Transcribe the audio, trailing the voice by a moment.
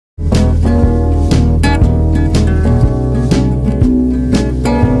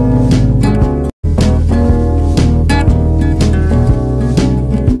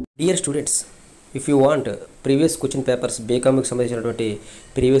Friends, if you want previous question papers, BComకి సంబంధించినటువంటి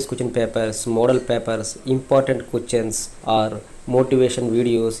previous question papers, model papers, important questions or motivation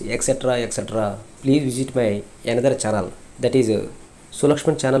videos, etc., please visit my another channel, that is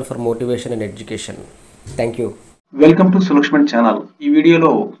Sulakshman channel for motivation and education. Thank you. Welcome to Sulakshman channel. ఈ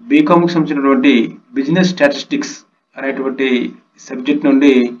వీడియోలో బీకామ్కి సంబంధించినటువంటి business statistics అనేటువంటి subject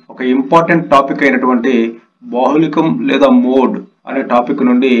నుండి ఒక important topic అయినటువంటి బాహుళికం లేదా mode అనే topic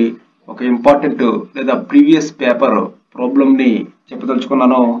నుండి ఒక ఇంపార్టెంట్ లేదా ప్రీవియస్ పేపర్ ప్రాబ్లమ్ని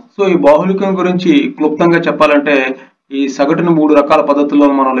చెప్పదలుచుకున్నాను. సో ఈ బాహుళికం గురించి క్లుప్తంగా చెప్పాలంటే ఈ సగటును 3 రకాల పద్ధతుల్లో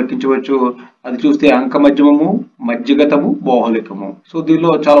మనం లెక్కించవచ్చు. అది చూస్తే అంక మధ్యమము, మధ్యగతము, బాహుళికము. సో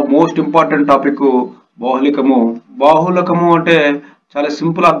దీనిలో చాలా మోస్ట్ ఇంపార్టెంట్ టాపిక్ బాహుళికము. బాహుళికము అంటే చాలా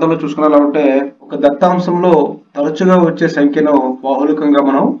సింపుల్ అర్థంలో చూసుకున్నామంటే ఒక దత్తాంశంలో తరచుగా వచ్చే సంఖ్యను బాహుళికంగా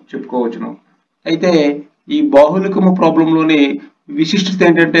మనం చెప్పుకోవచ్చును. అయితే ఈ బాహుళికము ప్రాబ్లంలోని విశిష్టత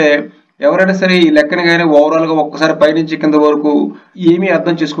ఏంటంటే ఎవరైనా సరే ఈ లెక్కని కానీ ఓవరాల్ గా ఒక్కసారి పైనుంచి కింద వరకు ఏమీ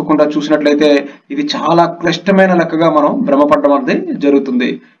అర్థం చేసుకోకుండా చూసినట్లయితే ఇది చాలా క్లిష్టమైన లెక్కగా మనం భ్రమపడడం అనేది జరుగుతుంది.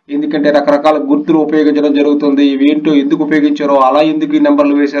 ఎందుకంటే రకరకాల గుర్తులు ఉపయోగించడం జరుగుతుంది. ఇవేంటో ఎందుకు ఉపయోగించారో, అలా ఎందుకు ఈ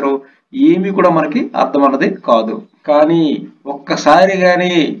నెంబర్లు వేశారో ఏమీ కూడా మనకి అర్థం అన్నది కాదు. కానీ ఒక్కసారి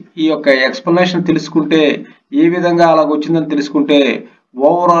కానీ ఈ యొక్క ఎక్స్ప్లెనేషన్ తెలుసుకుంటే, ఏ విధంగా అలాగ వచ్చిందని తెలుసుకుంటే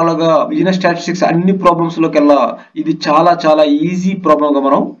ఓవరాల్ గా బిజినెస్ స్టాటిస్టిక్స్ అన్ని ప్రాబ్లమ్స్ లోకెల్లా ఇది చాలా చాలా ఈజీ ప్రాబ్లం గా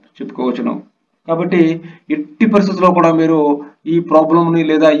మనం చెప్పుకోవచ్చును. కాబట్టి ఎట్టి పరిస్థితుల్లో కూడా మీరు ఈ ప్రాబ్లమ్ని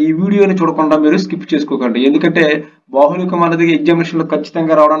లేదా ఈ వీడియోని చూడకుండా మీరు స్కిప్ చేసుకోకండి. ఎందుకంటే బాహుళికం అనేది ఎగ్జామినేషన్ లో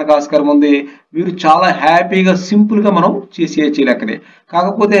ఖచ్చితంగా రావడానికి ఆస్కారం ఉంది. మీరు చాలా హ్యాపీగా సింపుల్ గా మనం చేసేయచ్చు లెక్కనే.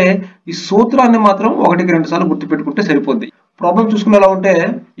 కాకపోతే ఈ సూత్రాన్ని మాత్రం 1-2 సార్లు గుర్తుపెట్టుకుంటే సరిపోద్ది. ప్రాబ్లం చూసుకునేలా ఉంటే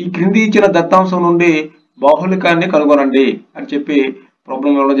ఈ క్రింది ఇచ్చిన దత్తాంశం నుండి బాహుళికాన్ని కనుగొనండి అని చెప్పి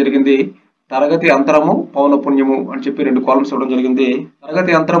ప్రాబ్లం ఇవ్వడం జరిగింది. తరగతి అంతరము, పౌనపుణ్యము అని చెప్పి 2 కాలమ్స్ ఇవ్వడం జరిగింది.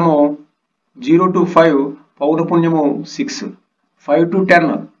 తరగతి అంతరము 0 to 5, పౌనపుణ్యము 6, 5 to 10,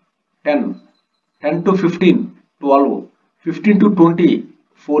 10, 10 to 15, 12, 15 to 20,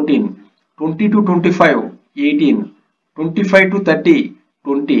 14, 20 to 25, 18, 25 to 30,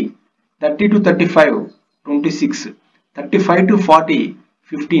 20, 30 to 35, 26, 35 to 40,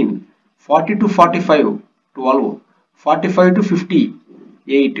 15, 40 to 45, 12, 45 to 50,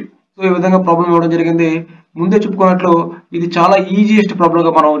 8. So ఈ విధంగా ప్రాబ్లం ఇవ్వడం జరిగింది. ముందే చెప్పుకున్నట్లు ఇది చాలా ఈజియెస్ట్ ప్రాబ్లం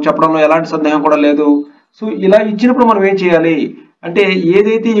గా మనం చెప్పడంలో ఎలాంటి సందేహం కూడా లేదు. సో ఇలా ఇచ్చినప్పుడు మనం ఏం చేయాలి అంటే,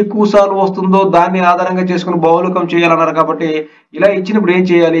 ఏదైతే ఎక్కువ సార్లు వస్తుందో దాన్ని ఆధారంగా చేసుకుని బాహుళికం చేయాలన్నారు. కాబట్టి ఇలా ఇచ్చినప్పుడు ఏం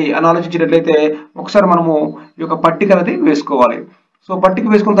చేయాలి అని ఆలోచించినట్లయితే ఒకసారి మనము ఈ యొక్క పట్టిక అనేది వేసుకోవాలి. సో పట్టిక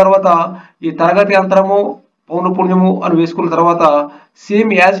వేసుకున్న తర్వాత ఈ తరగతి అంతరము, పౌనపుణ్యము అని వేసుకున్న తర్వాత సేమ్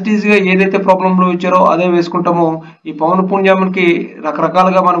యాజ్ ఇట్ ఈజ్ గా ఏదైతే ప్రాబ్లంలో ఇచ్చారో అదే వేసుకుంటాము. ఈ పౌనపుణ్యానికి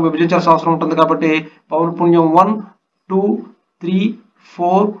రకరకాలుగా మనం విభజించాల్సిన అవసరం ఉంటుంది. కాబట్టి పౌనపుణ్యం 1, 2, 3,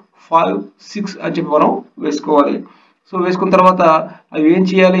 4, 5, 6 అని చెప్పి మనం వేసుకోవాలి. సో వేసుకున్న తర్వాత అవి ఏం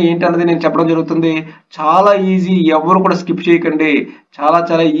చేయాలి ఏంటి అన్నది నేను చెప్పడం జరుగుతుంది. చాలా ఈజీ, ఎవరు కూడా స్కిప్ చేయకండి. చాలా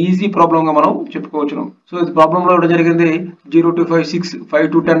చాలా ఈజీ ప్రాబ్లం గా మనం చెప్పుకోవచ్చును. సో ఇది ప్రాబ్లంలో ఇవ్వడం జరిగింది 0 to 5, 6, 5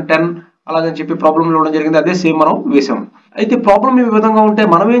 to 10, 10 అలాగని చెప్పి ప్రాబ్లంలో ఇవ్వడం జరిగింది. అదే సేమ్ మనం వేసాం. అయితే ప్రాబ్లం ఈ విధంగా ఉంటే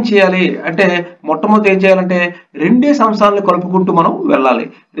మనం ఏం చేయాలి అంటే, మొట్టమొదటి ఏం చేయాలంటే రెండే అంశాలను కలుపుకుంటూ మనం వెళ్ళాలి.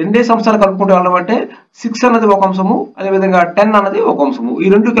 రెండే అంశాలు కలుపుకుంటూ వెళ్ళడం అంటే 6 అన్నది ఒక అంశము, అదేవిధంగా 10 అన్నది ఒక అంశము. ఈ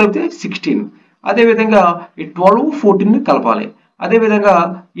రెండు కలిపితే 16. అదేవిధంగా ఈ 12, 14ని కలపాలి. అదేవిధంగా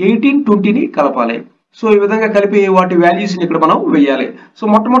 18, 20ని కలపాలి. సో ఈ విధంగా కలిపి వాటి వాల్యూస్ని ఇక్కడ మనం వేయాలి. సో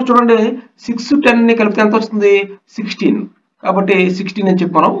మొట్టమొదటి చూడండి, 6, 10ని కలిపితే ఎంత వస్తుంది? 16. కాబట్టి 16 అని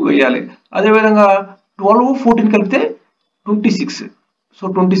చెప్పి మనం వేయాలి. అదేవిధంగా 12, 14 కలిపితే 26. సో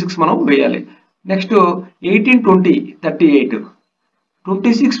 26 మనం వేయాలి. నెక్స్ట్ 18, 20, 38,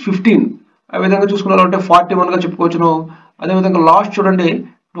 26, 15 ఆ విధంగా చూసుకున్నారంటే 41గా చెప్పుకోవచ్చును. అదేవిధంగా లాస్ట్ చూడండి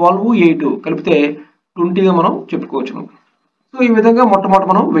 12, 8 కలిపితే 20గా మనం చెప్పుకోవచ్చును. సో ఈ విధంగా మొట్టమొదటి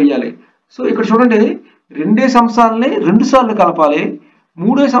మనం వేయాలి. సో ఇక్కడ చూడండి, రెండే అంశాలని 2 సార్లు కలపాలి,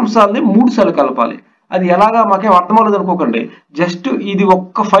 మూడే అంశాలని 3 సార్లు కలపాలి. అది ఎలాగా మాకేం అర్థం అవ్వలేదు అనుకోకండి. జస్ట్ ఇది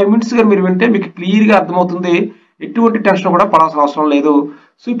ఒక్క 5 మినిట్స్ గా మీరు వింటే మీకు క్లియర్ గా అర్థమవుతుంది. ఎటువంటి టెన్షన్ కూడా పడాల్సిన అవసరం లేదు.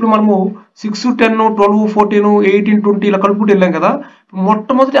 సో ఇప్పుడు మనము 6, 10, 12, 14, 18, 20 ఇలా కలుపుకుంటూ వెళ్ళాం కదా.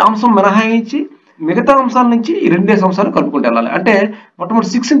 మొట్టమొదటి అంశం మినహాయించి మిగతా అంశాల నుంచి ఈ రెండే అంశాలు కలుపుకుంటూ వెళ్ళాలి. అంటే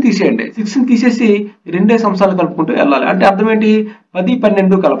మొట్టమొదటి 6ని తీసేయండి. 6ని తీసేసి రెండే అంశాలు కలుపుకుంటూ వెళ్ళాలి. అంటే అర్థం ఏంటి? 10,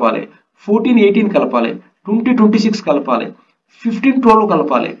 12 కలపాలి, 14, 18 కలపాలి, 20, 26 కలపాలి, 15, 12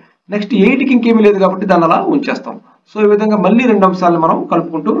 కలపాలి. నెక్స్ట్ 8కి ఇంకేమీ లేదు కాబట్టి దాన్ని అలా ఉంచేస్తాం. సో ఈ విధంగా మళ్ళీ 2 అంశాలను మనం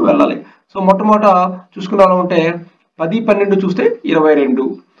కలుపుకుంటూ వెళ్ళాలి. సో మొట్టమొదట చూసుకునే ఉంటే 10, 12 చూస్తే 22.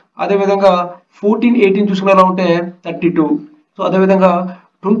 అదేవిధంగా 14, 18 చూసుకునేలా ఉంటే 32. సో అదేవిధంగా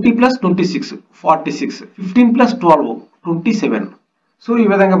 20 + 26 46, 15 + 12 27. సో ఈ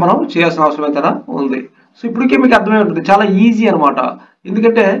విధంగా మనం చేయాల్సిన అవసరం అయితే ఉంది. సో ఇప్పటికే మీకు అర్థమై ఉంటుంది, చాలా ఈజీ అనమాట.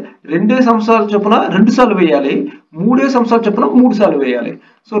 ఎందుకంటే 2 సంవత్సరాల చొప్పున 2 సార్లు వేయాలి, 3 సంవత్సరాల చొప్పున 3 సార్లు వేయాలి.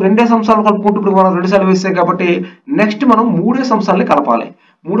 సో 2 సంవత్సరాలు కలుపుకుంటూ ఇప్పుడు మనం 2 సార్లు వేస్తాం కాబట్టి నెక్స్ట్ మనం 3 సంవత్సరాలని కలపాలి.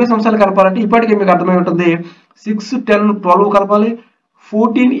 3 సంవత్సరాలు కలపాలంటే ఇప్పటికే మీకు అర్థమై ఉంటుంది, 6, 10, 12 కలపాలి,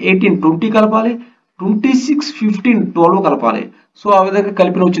 14, 18, 20 కలపాలి, 26, 15, 12 కలపాలి. సో ఆ విధంగా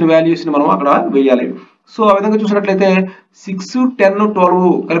కలిపిన వచ్చిన వాల్యూస్ని మనం అక్కడ వేయాలి. సో ఆ విధంగా చూసినట్లయితే 6, 10, 12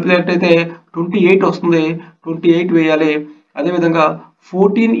 కలిపినట్లయితే 28 వస్తుంది, 28 వేయాలి. అదేవిధంగా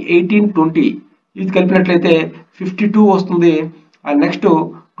 14, 18, 20 ఇది కలిపినట్లయితే 52 వస్తుంది. నెక్స్ట్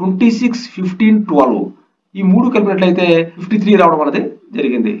 26, 15, 12 ఈ 3 కలిపినట్లయితే 53 రావడం అనేది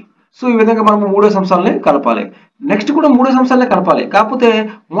జరిగింది. సో ఈ విధంగా మనం 3 సంవత్సరాలని కలపాలి. నెక్స్ట్ కూడా 3 సంవత్సరాలనే కలపాలి, కాకపోతే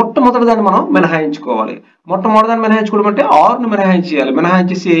మొట్టమొదటి దాన్ని మనం మినహాయించుకోవాలి. మొట్టమొదటిదాన్ని మినహాయించుకోవడం అంటే 6ని మినహాయించేయాలి.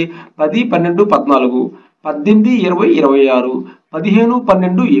 మినహాయించేసి 10, 12, 14, 18, 20, 26, 15,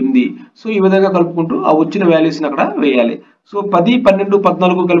 12, 8. సో ఈ విధంగా కలుపుకుంటూ ఆ వచ్చిన వాల్యూస్ని అక్కడ వేయాలి. సో 10, 12,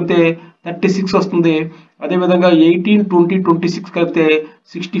 14 కలిపితే 36 వస్తుంది. అదేవిధంగా 18, 20, 26 కలిపితే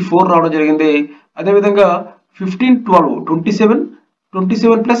 64 రావడం జరిగింది. అదేవిధంగా 15, 12, 27,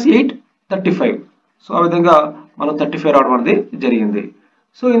 27 ప్లస్ 8, 35. సో ఆ విధంగా మనం 35 రావడం అనేది జరిగింది.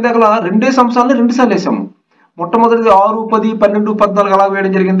 సో ఇందాక 2 సంవత్సరాలు 2 సార్లు వేసాము. మొట్టమొదటిది 6, 10, 12, 14 అలా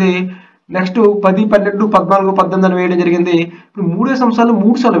వేయడం జరిగింది. నెక్స్ట్ 10, 12, 14, 18 అని వేయడం జరిగింది. ఇప్పుడు 3 సంవత్సరాలు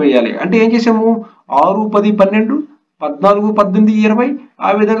 3 సార్లు వేయాలి. అంటే ఏం చేసాము, 6, 10, 12, 14, 18, 20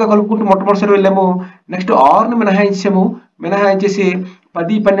 ఆ విధంగా కలుపుకుంటూ మొట్టమొదటిసారి వెళ్ళాము. నెక్స్ట్ 6ని మినహాయించాము. మినహాయించేసి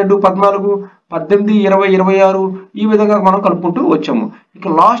 10, 12, 14, 18, 20, 26 ఈ విధంగా మనం కలుపుకుంటూ వచ్చాము. ఇక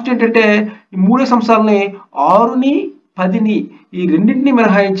లాస్ట్ ఏంటంటే ఈ 3 సంవత్సరాలని 6ని 10ని ఈ రెండింటిని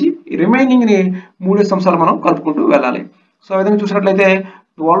మినహాయించి రిమైనింగ్ని 3 సంవత్సరాలు మనం కలుపుకుంటూ వెళ్ళాలి. సో ఆ విధంగా చూసినట్లయితే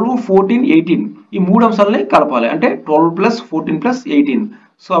 12, 14, 18 ఈ 3 అంశాలని కలపాలి. అంటే 12 ప్లస్ 14 ప్లస్ 18.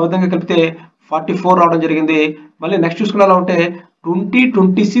 సో ఆ విధంగా కలిపితే 44 రావడం జరిగింది. మళ్ళీ నెక్స్ట్ చూసుకున్నా ఉంటే 20,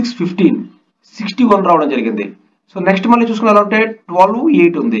 26, 15, 61 రావడం జరిగింది. సో నెక్స్ట్ మళ్ళీ చూసుకున్నా ఉంటే 12,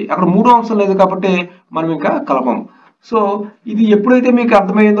 8 ఉంది. అక్కడ 3 అంశం లేదు కాబట్టి మనం ఇంకా కలపం. సో ఇది ఎప్పుడైతే మీకు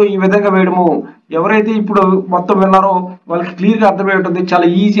అర్థమైందో ఈ విధంగా వేయడము, ఎవరైతే ఇప్పుడు మొత్తం విన్నారో వాళ్ళకి క్లియర్గా అర్థమై ఉంటుంది, చాలా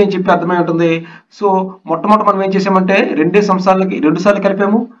ఈజీ అని చెప్పి అర్థమై ఉంటుంది. సో మొట్టమొదటి మనం ఏం చేసామంటే 2 సంవత్సరాలకి 2 సార్లు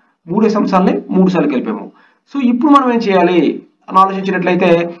కలిపాము, 3 సంవత్సరాలని 3 సార్లు కలిపాము. సో ఇప్పుడు మనం ఏం చేయాలి అని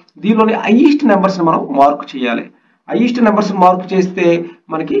ఆలోచించినట్లయితే దీనిలోని హైయెస్ట్ నెంబర్స్ని మనం మార్క్ చేయాలి. హైయెస్ట్ నెంబర్స్ మార్క్ చేస్తే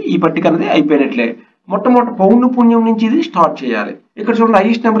మనకి ఈ పట్టిక అనేది అయిపోయినట్లే. మొట్టమొదటి పౌన పుణ్యం నుంచి ఇది స్టార్ట్ చేయాలి. ఇక్కడ చూడండి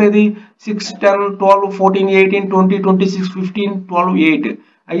హైయెస్ట్ నెంబర్ ఏది, 6, 10, 12, 14, 18, 20, 26, 15, 12, 8.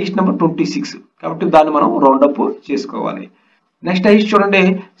 హైయెస్ట్ నెంబర్ 26 కాబట్టి దాన్ని మనం రౌండప్ చేసుకోవాలి. నెక్స్ట్ హైయెస్ట్ చూడండి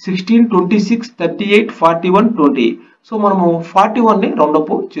 16, 26, 38, 41, 20. సో మనము 41ని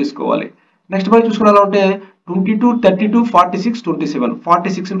రౌండప్ చేసుకోవాలి. నెక్స్ట్ మరి చూసుకున్నా ఉంటే 22, 32, 46, 27.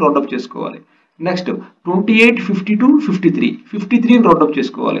 46ని రౌండప్ చేసుకోవాలి. నెక్స్ట్ 28, 52, 53. 53ని రౌండప్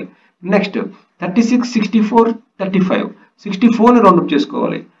చేసుకోవాలి. నెక్స్ట్ 36, 64, 35. 64ని రౌండప్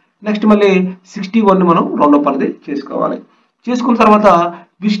చేసుకోవాలి. నెక్స్ట్ మళ్ళీ 61ని మనం రౌండప్ అనేది చేసుకోవాలి. చేసుకున్న తర్వాత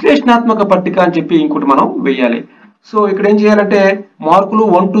విశ్లేషణాత్మక పట్టిక అని చెప్పి ఇంకోటి మనం వేయాలి. సో ఇక్కడ ఏం చేయాలంటే మార్కులు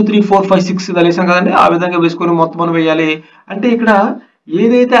 1, 2, 3, 4, 5, 6 వేసాం కదండి, ఆ విధంగా వేసుకొని మొత్తం మనం వేయాలి. అంటే ఇక్కడ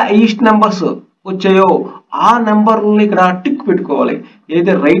ఏదైతే హైయెస్ట్ నెంబర్స్ వచ్చాయో ఆ నెంబర్ని ఇక్కడ టిక్ పెట్టుకోవాలి.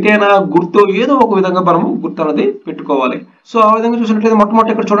 ఏదైతే రైట్ అయినా గుర్తు ఏదో ఒక విధంగా మనము గుర్తు అనేది పెట్టుకోవాలి. సో ఆ విధంగా చూసినట్లయితే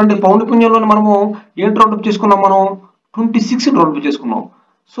మొట్టమొదటి ఇక్కడ చూడండి పౌన పుణ్యంలో మనము ఏంటి రౌండప్ చేసుకున్నాం, మనం 26 రౌండప్ చేసుకున్నాం.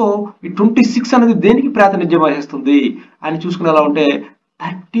 సో ఈ 26 అనేది దేనికి ప్రాతినిధ్యం వహిస్తుంది అని చూసుకునేలా ఉంటే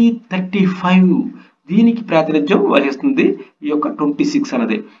 30, 35 దీనికి ప్రాతినిధ్యం వహిస్తుంది ఈ యొక్క 26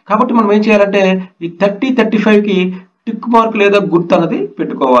 అనేది. కాబట్టి మనం ఏం చేయాలంటే ఈ 30, 35కి టిక్ మార్క్ లేదా గుర్తు అనేది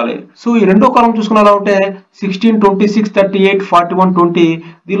పెట్టుకోవాలి. సో ఈ రెండో కాలం చూసుకునేలా ఉంటే 16, 26, 38, 41, 20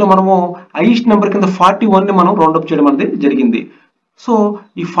 దీనిలో మనము హైయెస్ట్ నెంబర్ కింద 41ని మనం రౌండప్ చేయడం అనేది జరిగింది. సో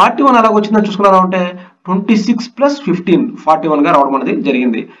ఈ 41 ఎలాగ వచ్చిందని చూసుకునేలా ఉంటే 26 ప్లస్ 15 41గా రావడం అనేది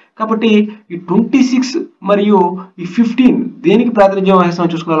జరిగింది. కాబట్టి ఈ 26 మరియు ఈ 15 దేనికి ప్రాతినిధ్యం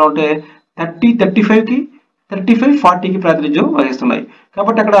వహిస్తామని చూసుకునేలా ఉంటే 30, 35కి 35, 40కి ప్రాతినిధ్యం వహిస్తున్నాయి.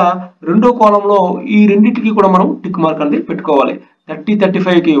 కాబట్టి అక్కడ రెండో కాలంలో ఈ రెండింటికి కూడా మనం టిక్ మార్క్ అనేది పెట్టుకోవాలి. 30,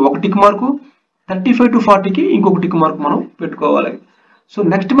 35కి ఒక టిక్ మార్కు, 35 to 40కి ఇంకొక టిక్ మార్క్ మనం పెట్టుకోవాలి. సో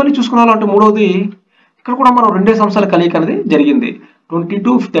నెక్స్ట్ మళ్ళీ చూసుకున్నాలంటే మూడవది ఇక్కడ కూడా మనం 2 సంవత్సరాల కలయిక అనేది జరిగింది.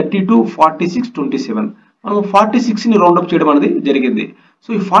 22, 32, 46, 27 మనం 46ని రౌండప్ చేయడం అనేది జరిగింది. సో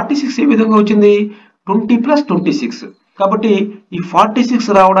ఈ 46 ఏ విధంగా వచ్చింది, 20 ప్లస్ 26. కాబట్టి ఈ 46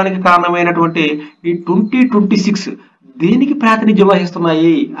 రావడానికి కారణమైనటువంటి ఈ 20, 26 దేనికి ప్రాతినిధ్యం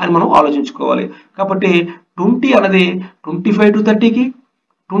వహిస్తున్నాయి అని మనం ఆలోచించుకోవాలి. కాబట్టి 20 అనేది 25 to 30కి,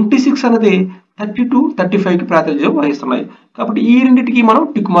 26 అనేది 32-35కి ప్రాతినిధ్యం వహిస్తున్నాయి. కాబట్టి ఈ రెండింటికి మనం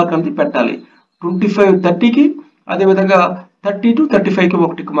టిక్ మార్క్ అనేది పెట్టాలి. 25-30కి అదేవిధంగా 30-35కి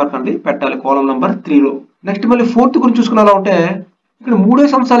ఒక టిక్ మార్క్ అనేది పెట్టాలి కాలం నెంబర్ 3లో. నెక్స్ట్ మళ్ళీ 4th గురించి చూసుకునేలా ఉంటే ఇక్కడ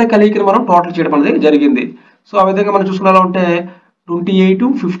 3 అంశాల కలియికని మనం టోటల్ చేయడం అనేది జరిగింది. సో ఆ విధంగా మనం చూసుకునేలా ఉంటే 28,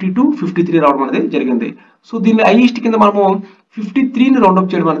 52, 53 రావడం అనేది జరిగింది. సో దీన్ని హైయెస్ట్ కింద మనము 53ని రౌండప్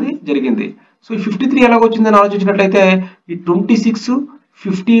చేయడం అనేది జరిగింది. సో ఈ 53 ఎలాగొచ్చిందని ఆలోచించినట్లయితే ఈ 26,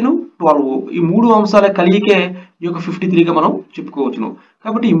 15, 12 ఈ 3 అంశాల కలియికే ఈ యొక్క 53గా మనం చెప్పుకోవచ్చును.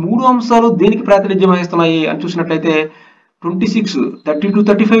 కాబట్టి ఈ 3 అంశాలు దేనికి ప్రాతినిధ్యం వహిస్తున్నాయి అని చూసినట్లయితే 26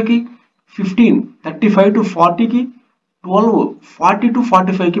 30-35కి, 15 35-40కి, 12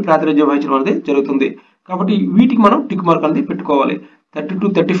 40-45కి ప్రాతినిధ్యం వహించడం అనేది జరుగుతుంది. కాబట్టి వీటికి మనం టిక్ మార్క్ అనేది పెట్టుకోవాలి.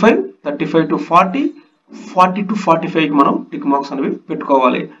 30-35, 35-40, 40-45కి మనం టిక్ మార్క్స్ అనేవి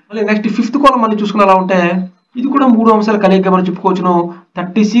పెట్టుకోవాలి. మళ్ళీ నెక్స్ట్ 5th కాలం మనం చూసుకునేలా ఉంటే ఇది కూడా 3 అంశాల కలియిక మనం చెప్పుకోవచ్చును.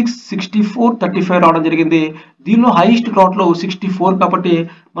 36, 64, 35 రావడం జరిగింది. దీనిలో హైయెస్ట్ టోటల్ 64 కాబట్టి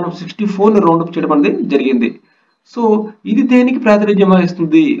మనం 64ని రౌండప్ చేయడం అనేది జరిగింది. సో ఇది దేనికి ప్రాతినిధ్యం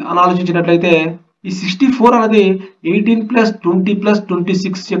వహిస్తుంది అని ఆలోచించినట్లయితే ఈ 64 అనేది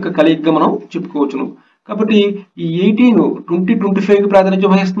 18+20+26 యొక్క కలియికగా మనం చెప్పుకోవచ్చును. కాబట్టి ఈ 18 20-25కి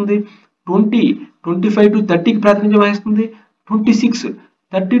ప్రాతినిధ్యం వహిస్తుంది, 20 25-30కి ప్రాతినిధ్యం వహిస్తుంది, 26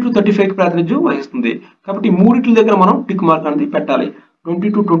 30-35కి ప్రాతినిధ్యం వహిస్తుంది. కాబట్టి ఈ మూడిట్ల దగ్గర మనం టిక్ మార్క్ అనేది పెట్టాలి.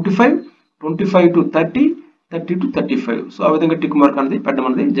 20-25, 25-30, 30-35. సో ఆ విధంగా టిక్ మార్క్ అనేది పెట్టడం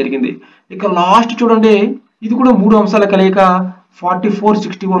అనేది జరిగింది. ఇక లాస్ట్ చూడండి, ఇది కూడా 3 అంశాల కలియిక 44,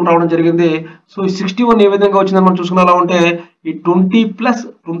 61 రావడం జరిగింది. సో ఈ 61 ఏ విధంగా వచ్చిందని మనం చూసుకునేలా ఉంటే ఈ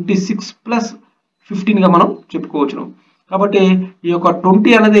 20+26+15గా మనం చెప్పుకోవచ్చును. కాబట్టి ఈ యొక్క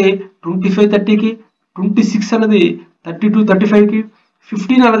 20 అనేది 25-30కి, 26 అనేది 30-35కి,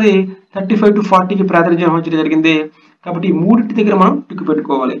 15 అనేది 35-40కి ప్రాతినిధ్యం వహించడం జరిగింది. కాబట్టి ఈ మూడింటి దగ్గర మనం టిక్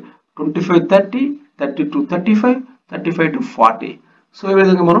పెట్టుకోవాలి. 25-30, 30-35, 35-40. సో ఈ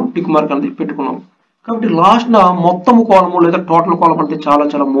విధంగా మనం టిక్ మార్క్ అనేది పెట్టుకున్నాం. కాబట్టి లాస్ట్ నా మొత్తం కాలము లేదా టోటల్ కాలం అంటే చాలా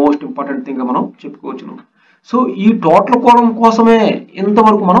చాలా మోస్ట్ ఇంపార్టెంట్ థింగ్ గా మనం చెప్పుకోవచ్చును. సో ఈ టోటల్ కాలం కోసమే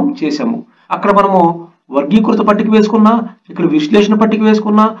ఇంతవరకు మనం చేసాము. అక్కడ మనము వర్గీకృత పట్టిక వేసుకున్నా, ఇక్కడ విశ్లేషణ పట్టిక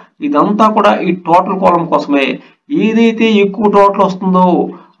వేసుకున్నా, ఇదంతా కూడా ఈ టోటల్ కాలం కోసమే. ఏదైతే ఎక్కువ టోటల్ వస్తుందో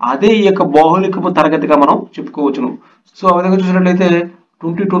అదే ఈ యొక్క బాహుళికపు తరగతిగా మనం చెప్పుకోవచ్చును. సో ఆ విధంగా చూసినట్లయితే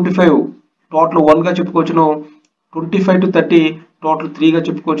 20-25 టోటల్ 1గా చెప్పుకోవచ్చును, 25-30 టోటల్ 3గా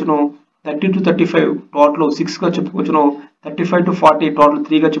చెప్పుకోవచ్చును, 30-35 టోటల్ 6గా చెప్పుకోవచ్చును, 35-40 టోటల్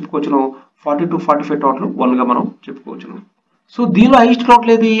 3గా చెప్పుకోవచ్చును, 40-45 టోటల్ 1గా మనం చెప్పుకోవచ్చును. సో దీనిలో హైయెస్ట్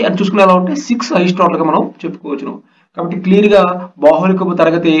టోటల్ ఏది అని చూసుకునేలా ఉంటే 6 హైయెస్ట్ టోటల్గా మనం చెప్పుకోవచ్చును. కాబట్టి క్లియర్గా బాహుళికపు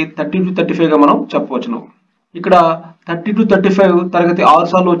తరగతి 30-35గా మనం చెప్పవచ్చును. ఇక్కడ 30-35 తరగతి 6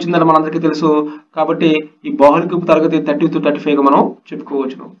 సార్లు వచ్చిందని మనందరికీ తెలుసు. కాబట్టి ఈ బాహుళికపు తరగతి 30-35గా మనం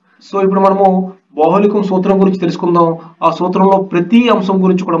చెప్పుకోవచ్చును. సో ఇప్పుడు మనము బాహుళికం సూత్రం గురించి తెలుసుకుందాం. ఆ సూత్రంలో ప్రతి అంశం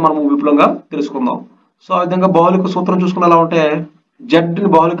గురించి కూడా మనము విపులంగా తెలుసుకుందాం. సో ఆ విధంగా బాహుళిక సూత్రం చూసుకునేలా ఉంటే Z ని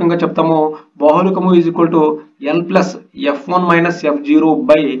బాహుళికంగా చెప్తాము. బాహుళికము = L + F1 - F0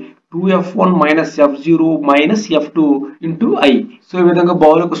 / 2F1 - F0 - F2 × I. So ఈ విధంగా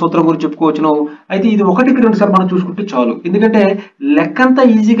బాహుళిక సూత్రం గురించి చెప్పుకోవచ్చును. అయితే ఇది ఒకటికి 2 సార్లు మనం చూసుకుంటే చాలు. ఎందుకంటే లెక్కంతా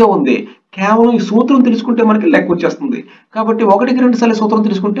ఈజీగా ఉంది. కేవలం ఈ సూత్రం తెలుసుకుంటే మనకి లెక్క వచ్చేస్తుంది. కాబట్టి ఒకటికి 2 సార్లు సూత్రం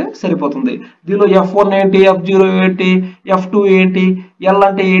తెలుసుకుంటే సరిపోతుంది. దీనిలో F1 ఏంటి, F0 ఏంటి, F2 ఏంటి, L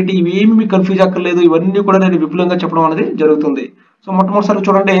అంటే ఏంటి, ఇవేమి మీకు కన్ఫ్యూజ్ అక్కర్లేదు. ఇవన్నీ కూడా నేను విపులంగా చెప్పడం అనేది జరుగుతుంది. సో మొట్టమొదటిసారి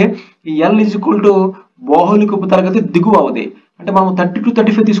చూడండి, ఈ L = బాహుళికపు తరగతి దిగువ అవధి. అంటే మనం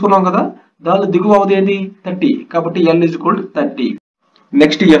 30-35 తీసుకున్నాం కదా, దానిలో దిగువ అవధి ఏంటి 30. కాబట్టి L = 30.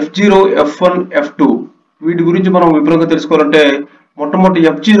 Next F0, F1, F2 వీటి గురించి మనం విపులంగా తెలుసుకోవాలంటే మొట్టమొదటి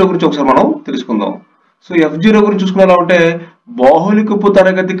F0 గురించి ఒకసారి మనం తెలుసుకుందాం. సో F0 గురించి చూసుకునేలా ఉంటే బాహుళికపు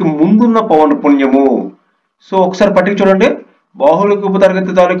తరగతికి ముందున్న పౌనఃపున్యము. సో ఒకసారి పట్టిక చూడండి, బాహుళికపు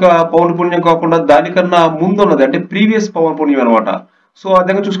తరగతి తాలూకా పౌనఃపున్యం కాకుండా దానికన్నా ముందున్నది అంటే ప్రీవియస్ పౌనఃపున్యం అనమాట. సో ఆ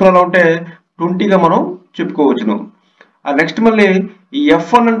విధంగా చూసుకునేలా ఉంటే 20గా మనం చెప్పుకోవచ్చును. నెక్స్ట్ మళ్ళీ ఈ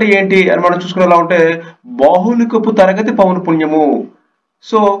F1 అంటే ఏంటి అని మనం చూసుకునేలా ఉంటే బాహుళికపు తరగతి పౌనఃపున్యము.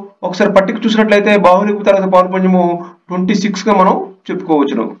 సో ఒకసారి పట్టిక చూసినట్లయితే బాహుళికపు తరగతి పౌనఃపున్యము 26గా మనం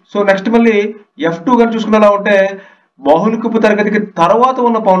చెప్పుకోవచ్చును. సో నెక్స్ట్ మళ్ళీ F2 గాని చూసుకునేలా ఉంటే బాహుళికపు తరగతికి తర్వాత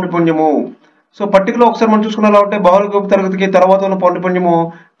ఉన్న పౌనఃపున్యము. సో పట్టికలో ఒకసారి మనం చూసుకునేలా ఉంటే బాహుళికపు తరగతికి తర్వాత ఉన్న పౌనఃపున్యము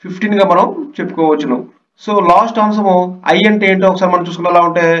 15గా మనం చెప్పుకోవచ్చును. సో లాస్ట్ అంశము I అంటే ఏంటో ఒకసారి మనం చూసుకునేలా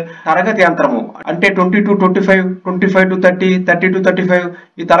ఉంటే తరగతి అంతరము. అంటే 20-25, 25-30, 30-35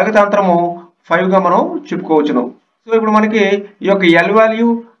 ఈ తరగతి అంతరము 5గా మనం చెప్పుకోవచ్చును. సో ఇప్పుడు మనకి ఈ యొక్క L value,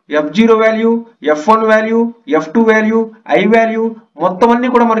 F0 value, F1 value, F2 value, I value మొత్తం అన్ని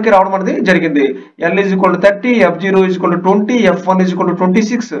కూడా మనకి రావడం అనేది జరిగింది. L is equal to 30, F0 is equal to 20, F1 is equal to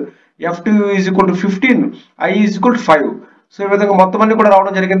 26, F2 is equal to 15, I is equal to 5. So ఈ విధంగా మొత్తం అన్ని కూడా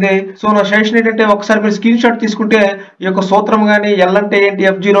రావడం జరిగింది. సో నా సజెషన్ ఏంటంటే ఒకసారి మీరు స్క్రీన్ షాట్ తీసుకుంటే ఈ యొక్క సూత్రం కానీ L అంటే ఏంటి,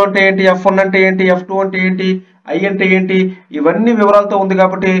 F0 అంటే ఏంటి, F1 అంటే ఏంటి, F2 అంటే ఏంటి, I అంటే ఏంటి, ఇవన్నీ వివరాలతో ఉంది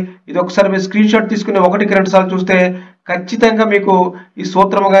కాబట్టి ఇది ఒకసారి మీరు స్క్రీన్ షాట్ తీసుకుని 1-2 సార్లు చూస్తే ఖచ్చితంగా మీకు ఈ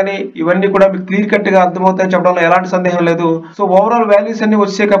సూత్రం కానీ ఇవన్నీ కూడా మీకు క్లియర్ కట్ గా అర్థమవుతాయని చెప్పడంలో ఎలాంటి సందేహం లేదు. సో ఓవరాల్ వాల్యూస్ అన్ని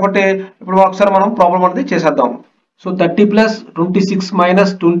వచ్చాయి కాబట్టి ఇప్పుడు ఒకసారి మనం ప్రాబ్లం అనేది చేసేద్దాం. So 30 plus 26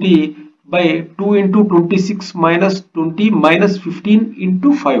 minus 20 by 2 into 26 minus 20 minus 15 into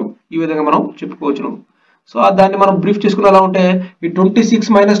 5 ఈ విధంగా మనం చెప్పుకోవచ్చును. సో దాన్ని మనం బ్రీఫ్ చేసుకునేలా ఉంటే ఈ 26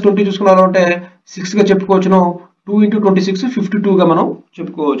 minus 20 చూసుకునేలా ఉంటే 6 గా చెప్పుకోవచ్చును. 2 into 26 52 గా మనం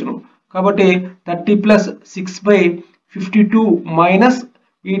చెప్పుకోవచ్చును. కాబట్టి 30 plus 6 by 52 minus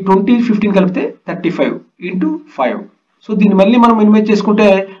ఈ 20 15 కలిపితే 35 into 5. సో దీన్ని మళ్ళీ మనం మినిమైజ్ చేసుకుంటే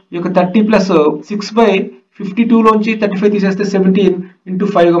ఈ యొక్క 30 plus 6 by 52 లోంచి 35 తీసేస్తే 17 into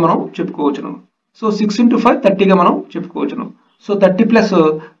 5 గా మనం చెప్పుకోవచ్చును. సో 6 into 5 30 గా మనం చెప్పుకోవచ్చును. సో 30 ప్లస్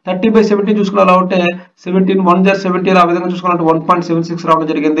 30 by 17 చూసుకున్నా ఉంటే 17 1 + 17 ఆ విధంగా చూసుకున్నట్టు 1.76 రావడం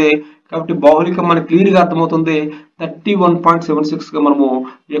జరిగింది. కాబట్టి బాహుళికం మనకి క్లియర్ గా అర్థమవుతుంది. 31.76 గా మనము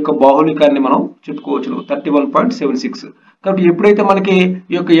ఈ యొక్క బాహుళికాన్ని మనం చెప్పుకోవచ్చును. 31.76. కాబట్టి ఎప్పుడైతే మనకి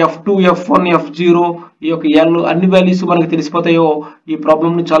ఈ యొక్క F2, F1, F0 ఈ యొక్క L అన్ని వాల్యూస్ మనకి తెలిసిపోతాయో ఈ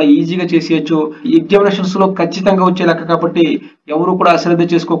ప్రాబ్లమ్ ని చాలా ఈజీగా చేసేయచ్చు. ఎగ్జామినేషన్స్ లో ఖచ్చితంగా వచ్చే లెక్క కాబట్టి ఎవరు కూడా అశ్రద్ధ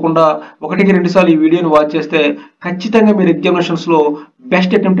చేసుకోకుండా 1-2 సార్లు ఈ వీడియోని వాచ్ చేస్తే ఖచ్చితంగా మీరు ఎగ్జామినేషన్స్ లో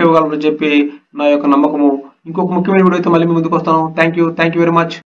బెస్ట్ అటెంప్ట్ ఇవ్వగలరని చెప్పి నా యొక్క నమ్మకము. ఇంకొక ముఖ్యమైన వీడియోతో మళ్ళీ మీ ముందుకు వస్తాను. Thank you very much.